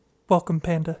Welcome,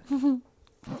 Panda.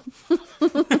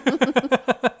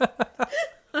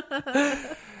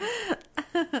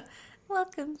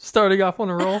 Welcome. Starting off on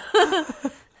a roll.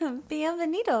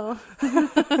 Bienvenido.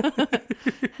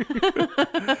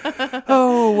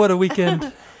 Oh, what a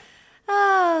weekend.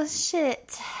 Oh,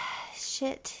 shit.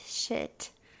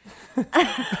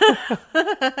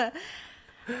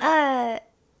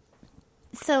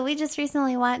 So we just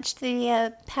recently watched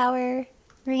the Power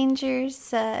Rangers,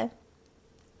 some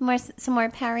more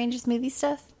Power Rangers movie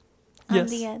stuff on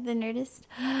Yes. the Nerdist.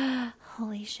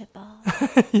 Holy shit balls.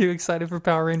 You excited for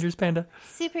Power Rangers, Panda?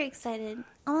 Super excited.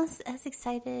 Almost as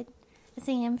excited as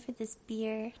I am for this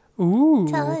beer. Ooh.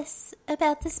 Tell us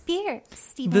about this beer,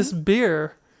 Steven. This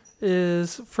beer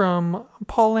is from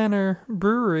Paulaner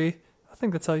Brewery. I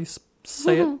think that's how you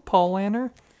say it. Paulaner?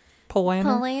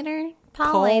 Paulaner.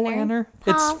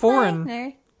 It's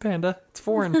foreign, Panda. It's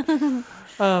foreign.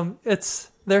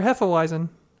 It's their Hefe-Weizen,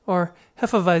 or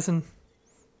Hefe-Weizen.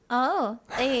 Oh,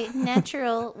 a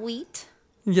natural wheat.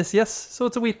 Yes. So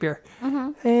it's a wheat beer.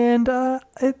 Mm-hmm. And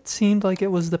it seemed like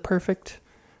it was the perfect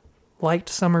light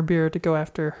summer beer to go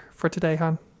after for today,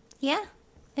 hon. Yeah.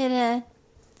 It,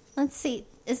 let's see.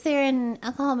 Is there an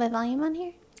alcohol by volume on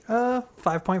here?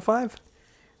 5.5.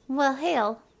 Well,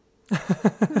 hail.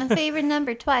 My favorite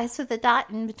number twice with a dot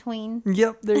in between.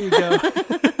 Yep, there you go.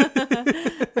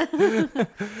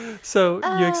 So,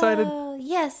 you excited?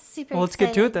 Yes, super Well, let's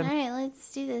excited. get to it then. All right,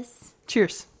 let's do this.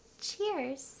 Cheers.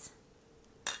 Cheers.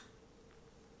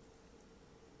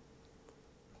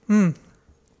 I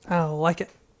like it.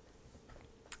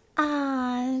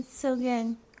 Ah, it's so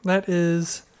good. That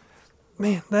is,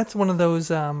 man, that's one of those,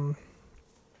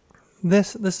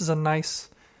 this is a nice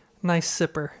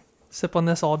sipper. Sip on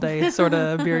this all day sort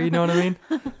of beer, you know what I mean?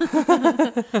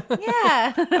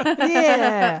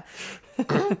 Yeah.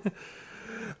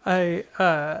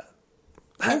 Yeah.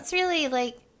 It's really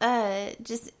like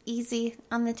just easy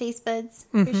on the taste buds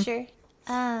for sure.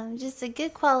 Just a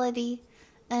good quality,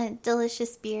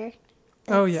 delicious beer.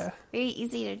 Oh, It's yeah. very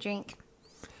easy to drink.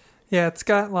 Yeah, it's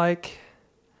got like,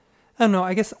 I don't know,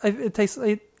 I guess it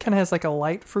kind of has like a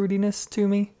light fruitiness to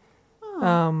me.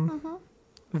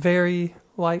 Very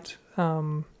light.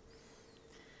 But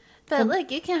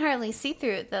look, you can hardly see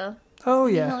through it though. Oh,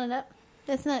 Can you yeah. hold it up?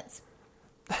 That's nuts.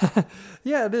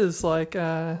 Yeah, it is. Like,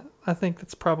 I think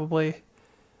that's probably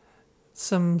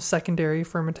some secondary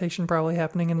fermentation probably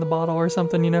happening in the bottle or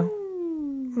something, you know?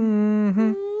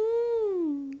 Mm-hmm.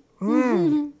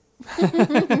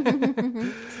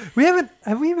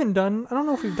 Have we even done, I don't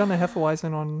know if we've done a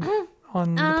Hefeweizen on the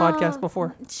podcast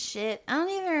before. Shit, I don't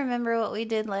even remember what we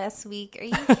did last week. Are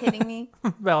you kidding me?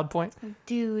 Valid point.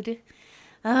 Dude.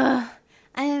 I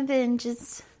have been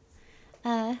just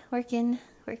working.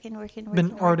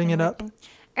 Been arting it up.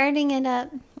 Arting it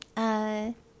up.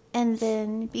 And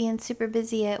then being super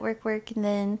busy at work, and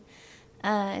then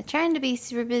trying to be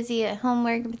super busy at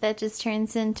homework, but that just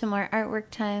turns into more artwork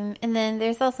time. And then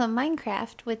there's also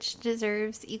Minecraft, which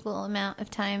deserves equal amount of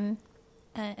time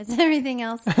as everything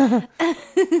else.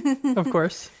 Of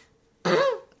course.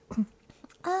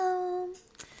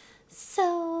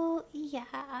 So, yeah.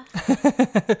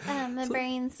 My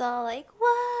brain's all like,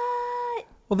 what?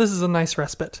 Well, this is a nice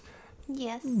respite.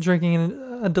 Yes. Drinking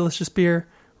a delicious beer,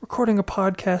 recording a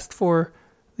podcast for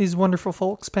these wonderful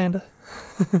folks, Panda.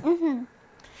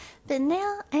 But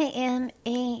now I am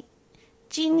a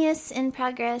genius in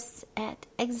progress at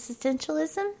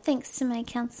existentialism, thanks to my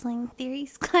counseling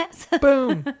theories class.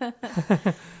 Boom!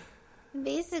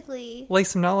 Basically, Lay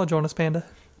some knowledge on us, Panda.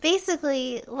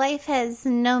 life has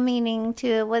no meaning to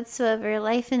it whatsoever.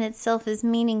 Life in itself is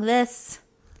meaningless.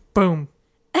 Boom.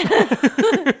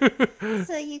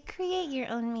 So you create your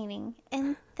own meaning,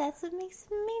 and that's what makes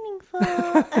it meaningful.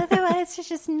 Otherwise, there's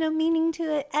just no meaning to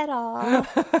it at all.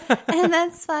 And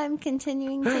that's why I'm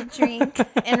continuing to drink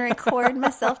and record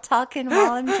myself talking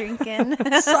while I'm drinking.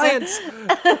 Science!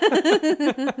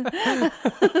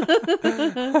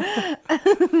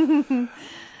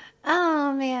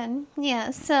 Oh, man.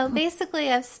 Yeah, so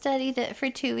basically I've studied it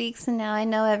for 2 weeks, and now I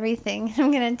know everything.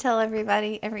 I'm going to tell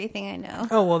everybody everything I know.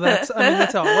 Oh, well, that's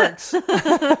how it works.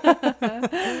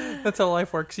 That's how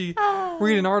life works. You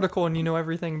read an article and you know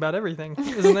everything about everything.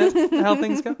 Isn't that how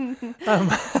things go?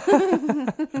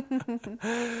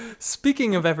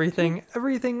 Speaking of everything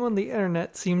on the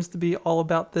internet seems to be all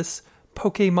about this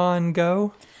Pokemon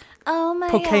Go. Oh, my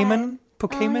Pokemon? God. Oh,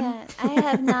 yeah. I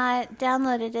have not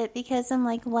downloaded it because I'm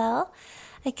like, well,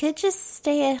 I could just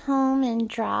stay at home and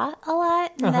draw a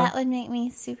lot, and that would make me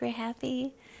super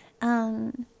happy.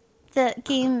 The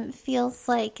game feels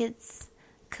like it's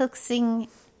coaxing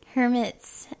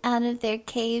hermits out of their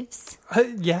caves.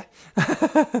 Yeah.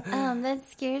 That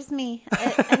scares me.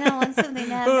 I don't want something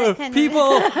to have that kind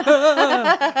People!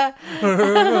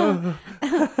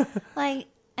 of... Like,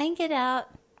 I get out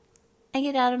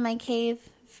of my cave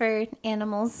for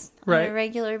animals on Right. a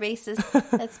regular basis.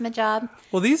 That's my job.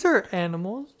 Well, these are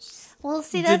animals. Well,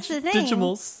 see, that's the thing.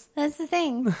 Digimals. That's the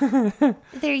thing.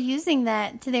 They're using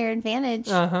that to their advantage.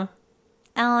 Uh-huh.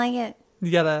 I don't like it.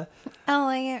 You gotta... I don't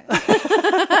like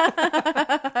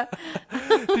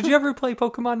it. Did you ever play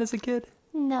Pokemon as a kid?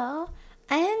 No.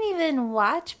 I didn't even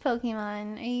watch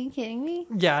Pokemon. Are you kidding me?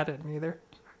 Yeah, I didn't either.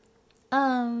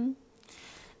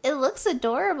 It looks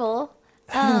adorable.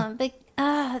 But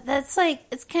that's like,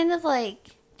 it's kind of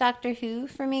like Doctor Who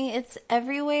for me. It's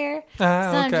everywhere. So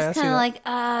I'm just kind of like,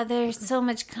 there's so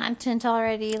much content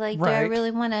already. Like, do I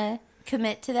really want to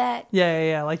commit to that?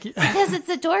 Yeah. Like, Because it's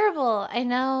adorable. I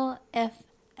know if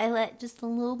I let just a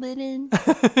little bit in.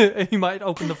 you might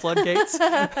open the floodgates.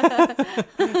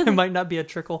 It might not be a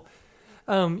trickle.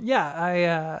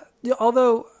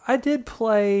 Although I did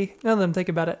play, now that I'm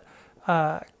thinking about it,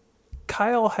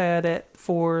 Kyle had it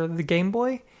for the Game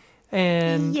Boy,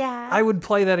 and I would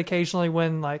play that occasionally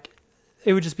when, like,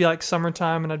 it would just be like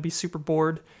summertime and I'd be super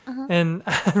bored, and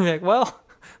I'd be like, well,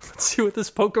 let's see what this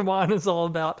Pokemon is all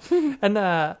about. And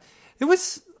it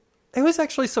was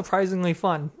actually surprisingly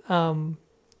fun.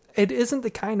 It isn't the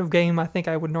kind of game I think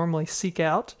I would normally seek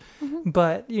out,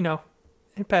 but, you know,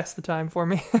 it passed the time for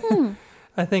me.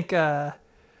 I think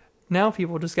now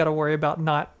people just got to worry about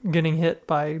not getting hit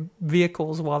by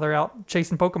vehicles while they're out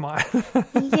chasing Pokemon.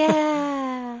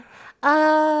 Yeah.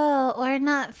 Oh, or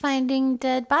not finding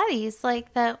dead bodies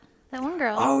like that one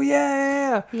girl. Oh,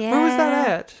 yeah. Where was that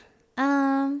at?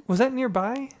 Was that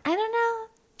nearby? I don't know.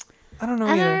 I don't know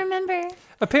I either. don't remember.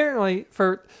 Apparently,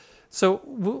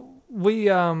 we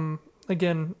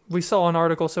again, we saw an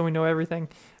article, so we know everything.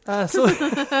 So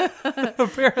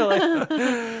apparently,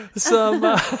 some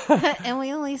and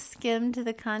we only skimmed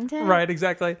the content. right,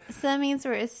 exactly. So that means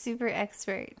we're a super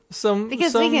expert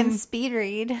Because we can speed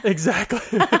read. Exactly.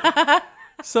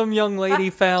 Some young lady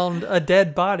found a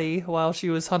dead body while she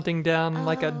was hunting down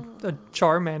like a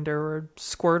Charmander or a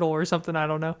Squirtle or something. I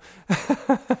don't know.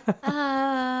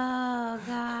 Oh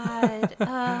God.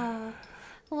 Oh.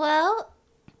 Well.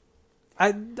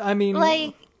 I mean,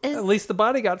 like, at least the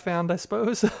body got found, I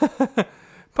suppose. Pokemon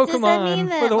does that mean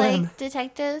for that the like win.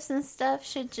 detectives and stuff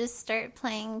should just start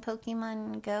playing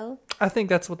Pokemon Go? I think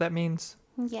that's what that means.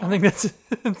 Yeah. I think that's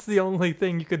the only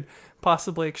thing you could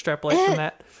possibly extrapolate from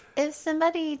that. If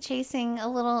somebody chasing a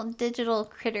little digital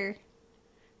critter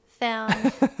found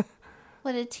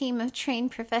what a team of trained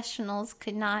professionals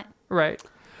could not. Right.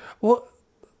 Well,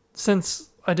 since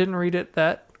I didn't read it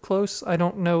that close, I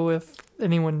don't know if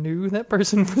anyone knew that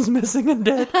person was missing and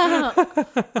dead. Oh.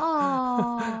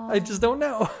 I just don't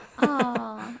know.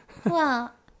 Oh.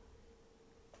 Well,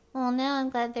 now I'm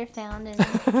glad they're found and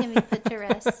can be put to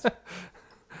rest.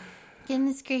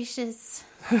 Goodness gracious.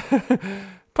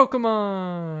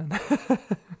 Pokemon.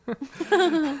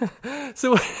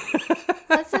 So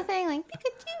That's the thing, like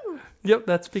Pikachu. Yep,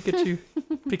 that's Pikachu.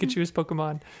 Pikachu is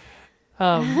Pokemon.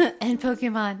 And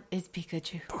Pokemon is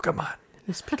Pikachu. Pokemon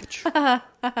is Pikachu.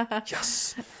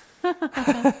 Yes.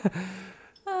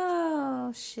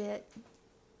 Oh, shit.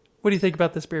 What do you think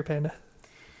about this beer, Panda?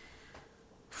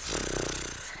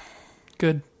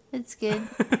 Good. It's good.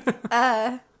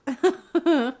 I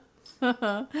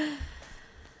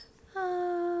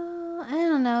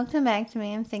don't know. Come back to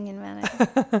me. I'm thinking about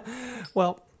it.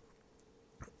 Well,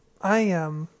 I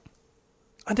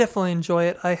definitely enjoy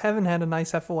it. I haven't had a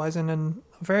nice Hefe-Weizen in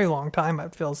a very long time,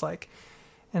 it feels like.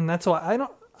 And that's why I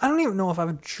don't even know if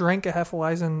I've drank a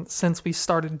Hefe-Weizen since we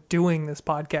started doing this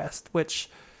podcast, which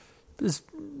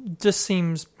just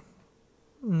seems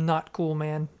not cool,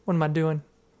 man. What am I doing?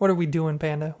 What are we doing,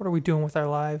 Panda? What are we doing with our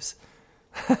lives?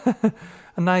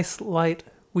 A nice light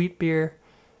wheat beer,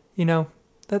 you know,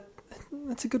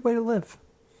 that's a good way to live.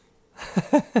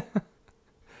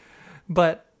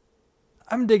 But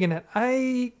I'm digging it.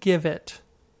 I give it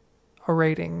a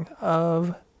rating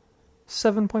of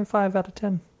 7.5 out of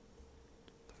 10.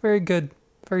 Very good.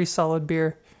 Very solid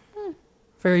beer.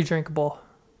 Very drinkable.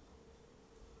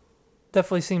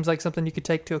 Definitely seems like something you could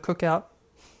take to a cookout.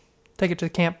 Take it to the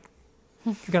camp.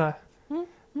 If you're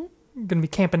gonna be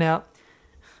camping out.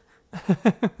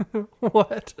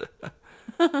 What?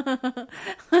 I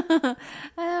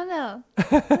don't know.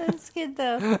 That's good,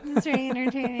 though. It's very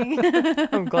entertaining.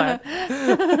 I'm glad.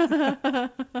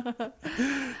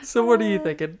 So what are you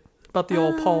thinking about the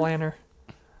old Paulaner?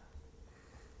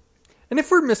 And if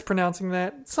we're mispronouncing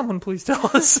that, someone please tell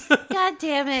us. God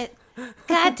damn it.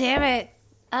 God damn it.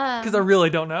 Because I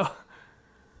really don't know.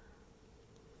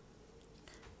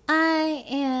 I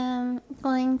am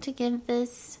going to give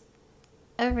this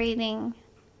a rating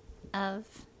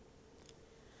of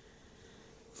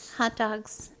hot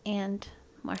dogs and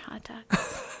more hot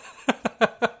dogs.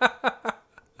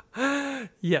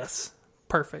 Yes.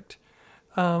 Perfect.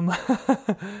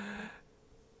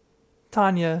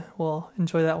 Tanya will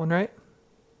enjoy that one, right?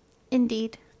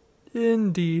 Indeed.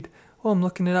 Well, I'm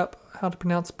looking it up, how to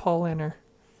pronounce Paulaner.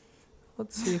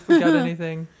 Let's see if we got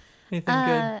anything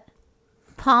good.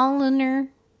 Paulaner.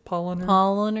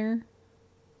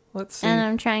 Let's see. And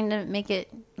I'm trying to make it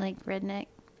like redneck.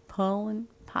 Paulaner.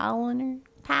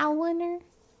 I'm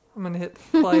going to hit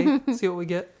play, see what we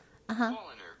get.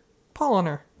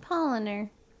 Paulaner.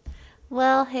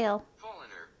 Well, hail.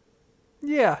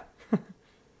 Yeah.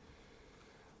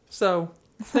 So,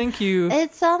 thank you.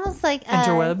 It's almost like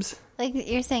interwebs. Like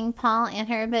you're saying Paul and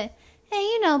her, but hey,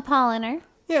 you know Paulaner.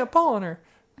 Yeah, Paulaner.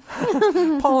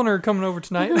 Paulaner coming over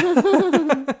tonight.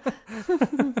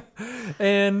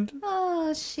 And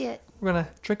oh shit, we're gonna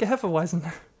drink a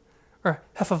Hefe-Weizen or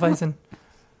Hefe-Weizen.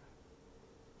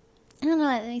 I don't know.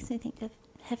 It makes me think of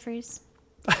heifers.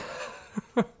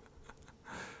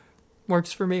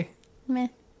 Works for me. Meh.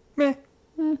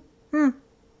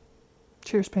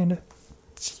 Cheers, Panda.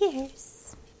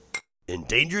 Cheers.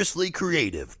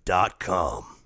 AndangerouslyCreative.com